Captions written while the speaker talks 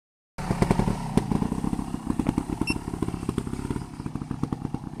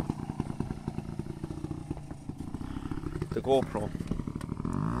the GoPro.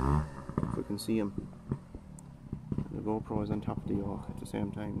 If we can see him. The GoPro is on top of the yoke at the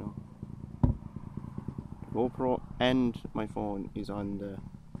same time now. The GoPro and my phone is on the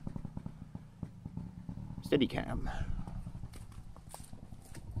Steadicam.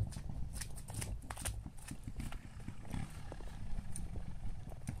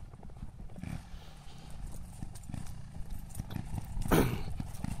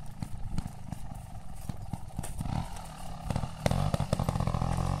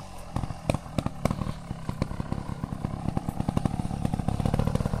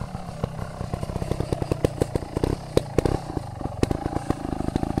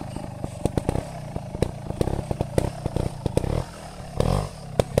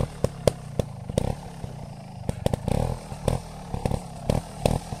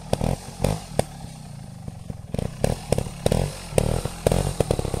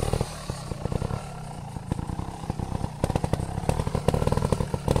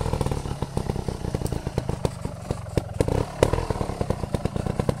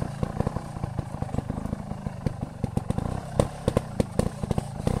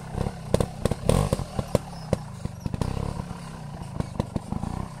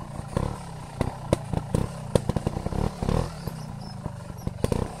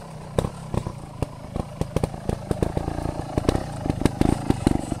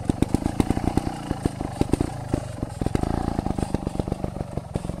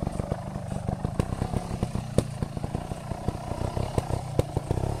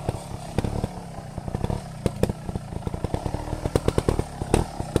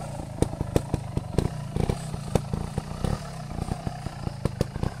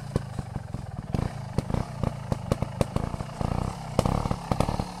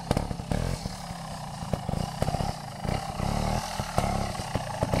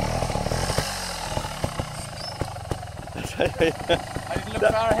 I didn't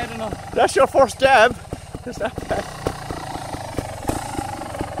look far ahead enough. That's your first dab. Is that bad?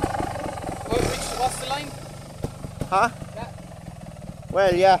 What's the line? Huh? That.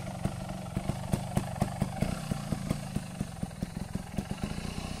 Well, yeah.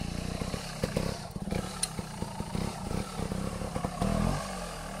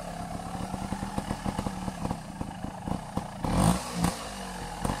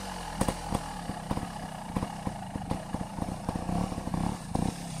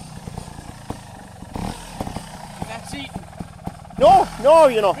 No,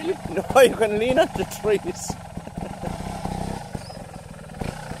 you know, really? no, you can lean on the trees.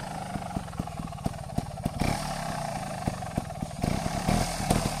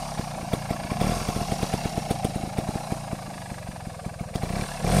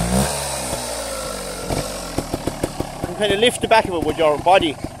 You can kind of lift the back of it with your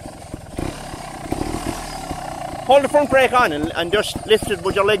body. Hold the front brake on and just lift it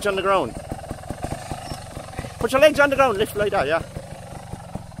with your legs on the ground. Put your legs on the ground, lift it like that, yeah.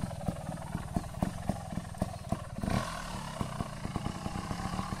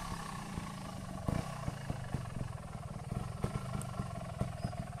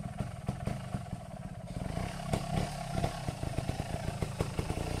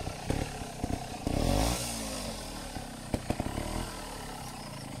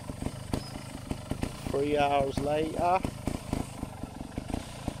 3 hours later.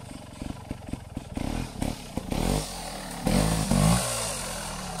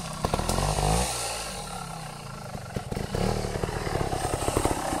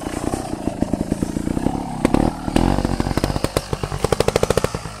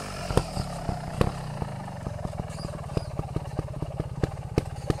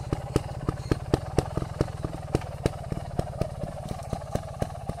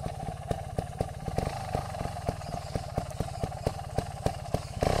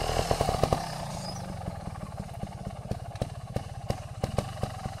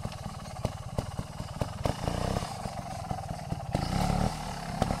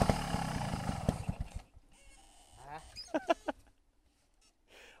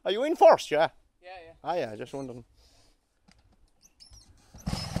 Are you in first, yeah? Yeah. Ah, yeah, just wondering.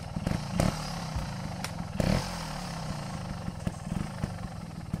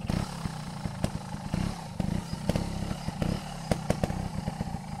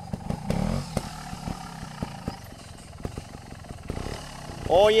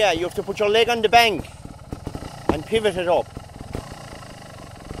 Oh yeah, you have to put your leg on the bank and pivot it up.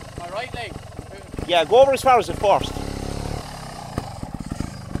 My right leg? Yeah, go over as far as it first.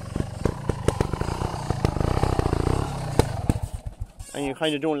 And you're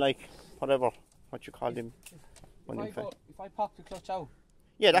kind of doing like, whatever, what you call them. If I pop the clutch out,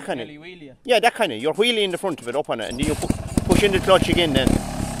 yeah, that kind of. wheelie. Yeah, that kind of. You're wheeling the front of it up on it and then you put... push in the clutch again then.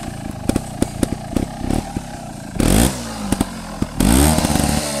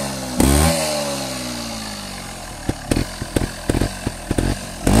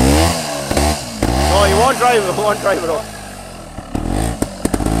 No, you won't drive it up.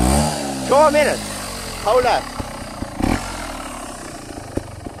 Show a minute. Hold that.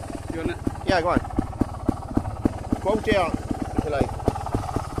 You want it? Yeah, go on. Go out there if you like.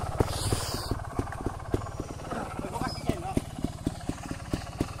 Go back again, no?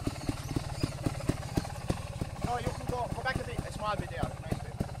 No, you can go back a bit, a small bit there, nice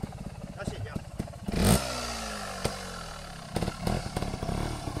bit. That's it, yeah.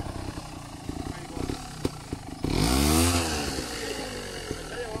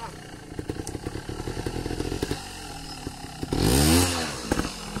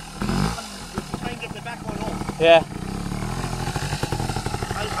 Yeah.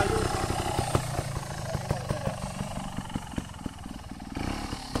 I'll do it.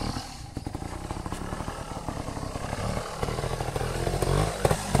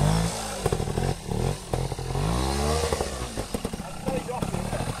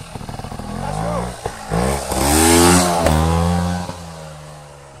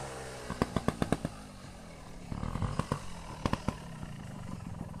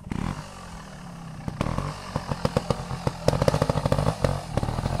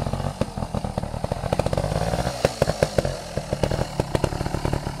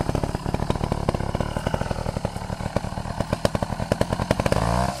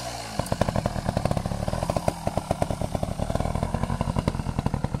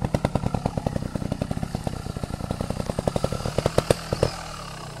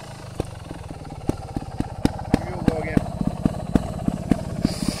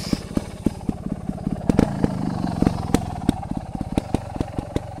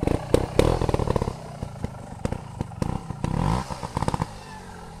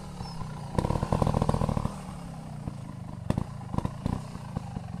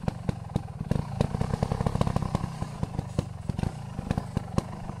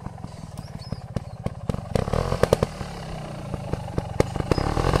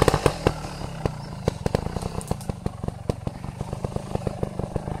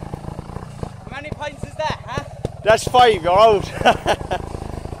 How many pints is that, huh? That's 5, you're out.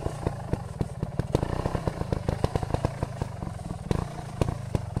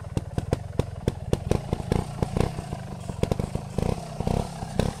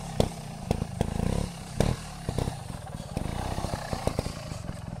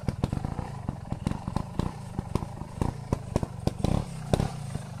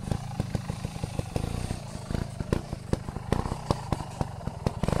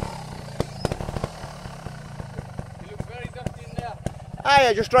 Ah,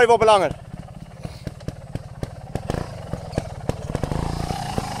 yeah, just drive up along it.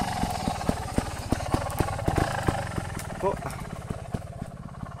 Oh.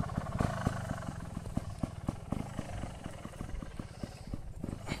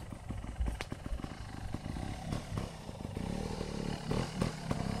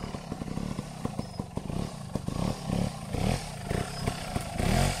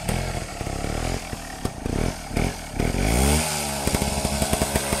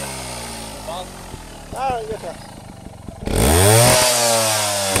 Ah, yes, sir.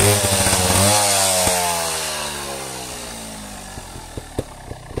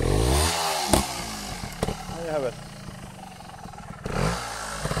 There you have it.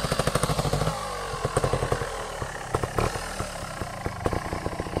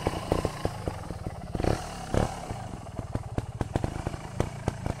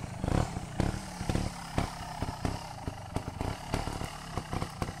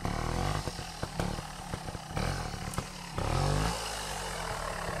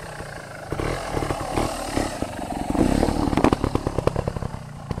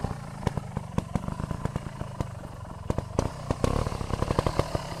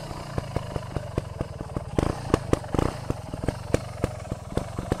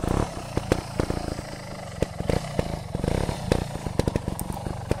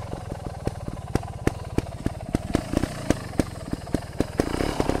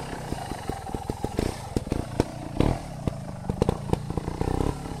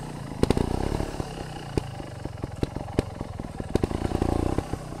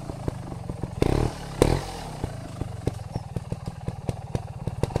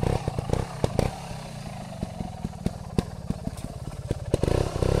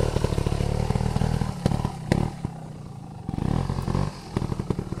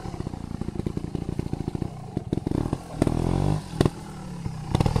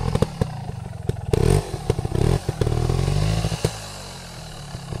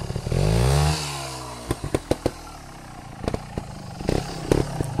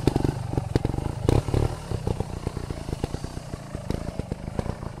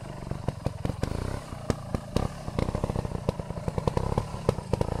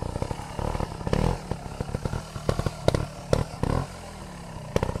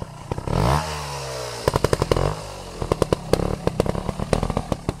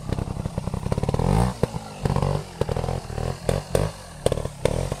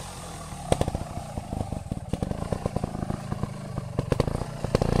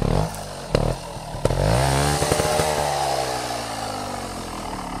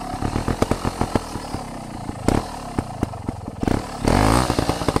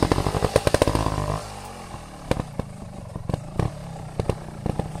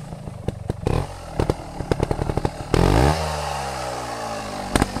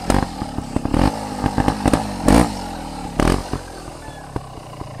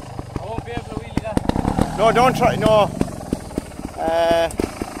 No, don't try. No. Roll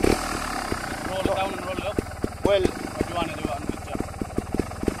it down and roll it up. Well, Or do you want to do it on the job?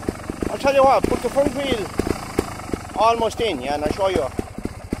 I'll tell you what. Put the front wheel almost in, yeah, and I'll show you.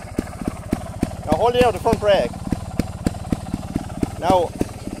 Now hold it out the front brake. Now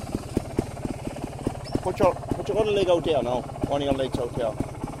put your other leg out there now. One of your legs out there.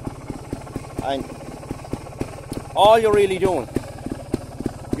 And all you're really doing,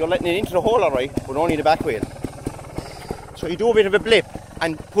 you're letting it into the hole alright, but only the back wheel. So you do a bit of a blip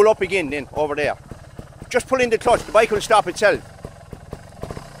and pull up again then over there. Just pull in the clutch, the bike will stop itself.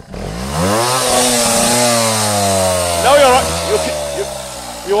 Now you're right.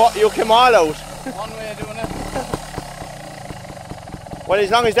 You came all out. One way of doing it. Well,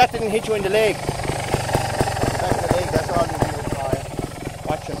 as long as that didn't hit you in the leg. Back in the leg, that's all you do.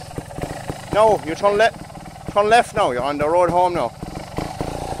 Watch it. No, you turn left now, you're on the road home now.